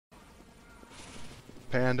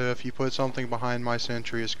Panda, if you put something behind my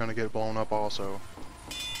sentry, it's gonna get blown up also.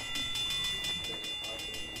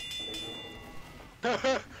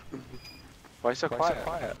 Why so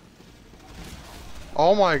quiet?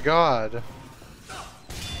 Oh my god.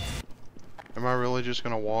 Am I really just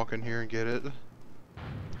gonna walk in here and get it?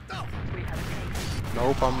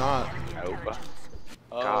 Nope, I'm not. Nope.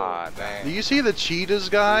 God dang. Do you see the cheetahs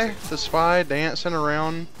guy? The spy dancing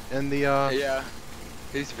around in the Yeah.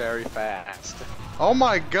 He's very fast. Oh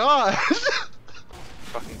my god!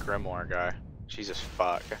 Fucking Grimoire guy. Jesus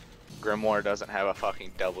fuck. Grimoire doesn't have a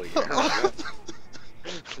fucking W.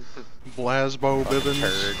 Blasbo Bibbins.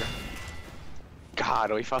 Turd.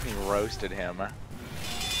 God, we fucking roasted him.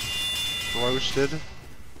 Roasted.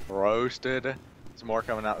 Roasted. There's more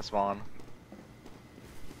coming out the spawn.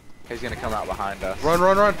 He's gonna come out behind us. Run,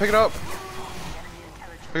 run, run, pick it up!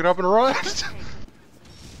 Pick it up and run!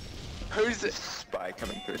 Who's it? Spy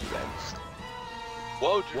coming through the vents.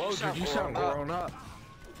 Whoa, Dude, you sound grown up.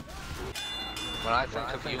 When I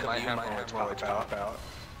think of you, my hemorrhoids pop out.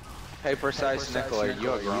 Hey, Precise Nickel, are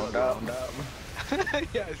you a grown up?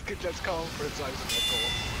 Yeah, it's good. Let's call him Precise Nickel.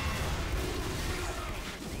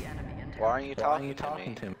 Why aren't you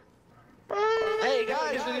talking to me? Hey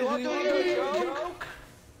guys, do you want to do a joke?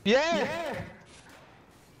 Yeah!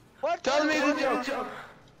 What? Tell me the joke.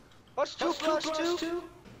 What's 2 plus 2?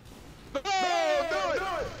 No, do it!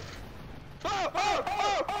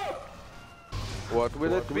 What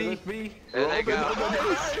will it be? There they go.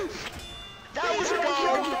 That was a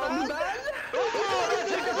joke, man! Oh,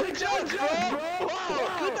 that's a good joke, bro!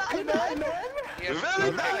 Good night, man!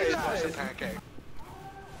 Very nice! Pancake.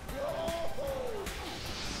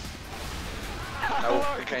 Nope,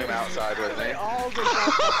 he came outside with me. They all just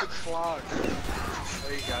got fucking flogged.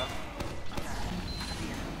 There you go.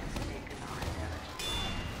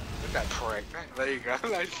 Look at that prick. There you go.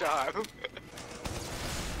 Nice shot.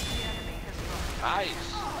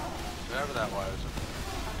 Nice. Whoever that was.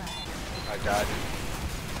 I died.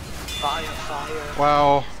 Fire.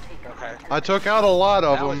 Wow. Okay. I took out a lot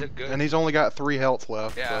of That was them, a good- and he's only got 3 health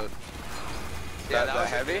left. Yeah. But Yeah, that was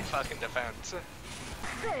heavy? a fucking defense.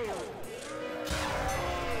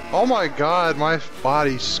 oh my god, my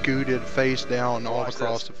body scooted face down all Watch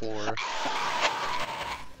across this. the floor.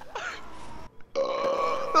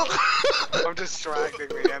 I'm distracting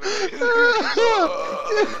the enemy.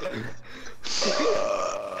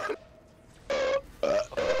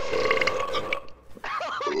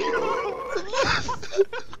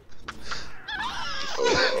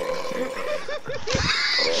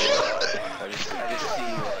 I just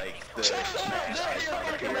see like the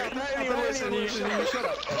Not even listening, you shut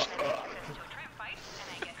up.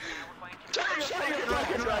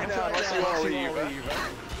 Right now, unless you want to leave.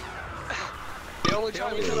 The only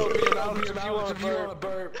time you can open your mouth is if you want to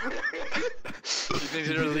burp. You need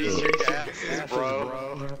to release your gases,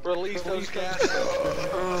 bro. Release those gases.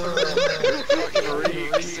 Fucking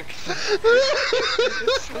reeks. It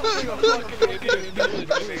smells like a fucking Indian village.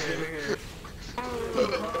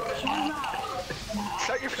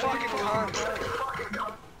 Shut your fucking cunt.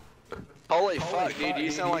 Holy fuck, dude,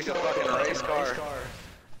 you sound like a fucking race car.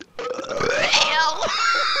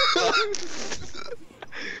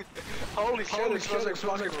 Holy shit, it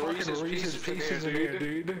smells like fucking Reese's Pieces in here,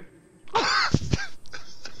 dude.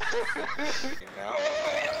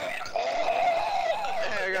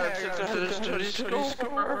 Hey, I got a study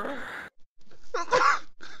score.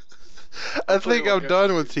 I think I'm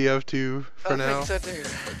done with TF2 for now.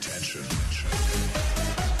 Attention.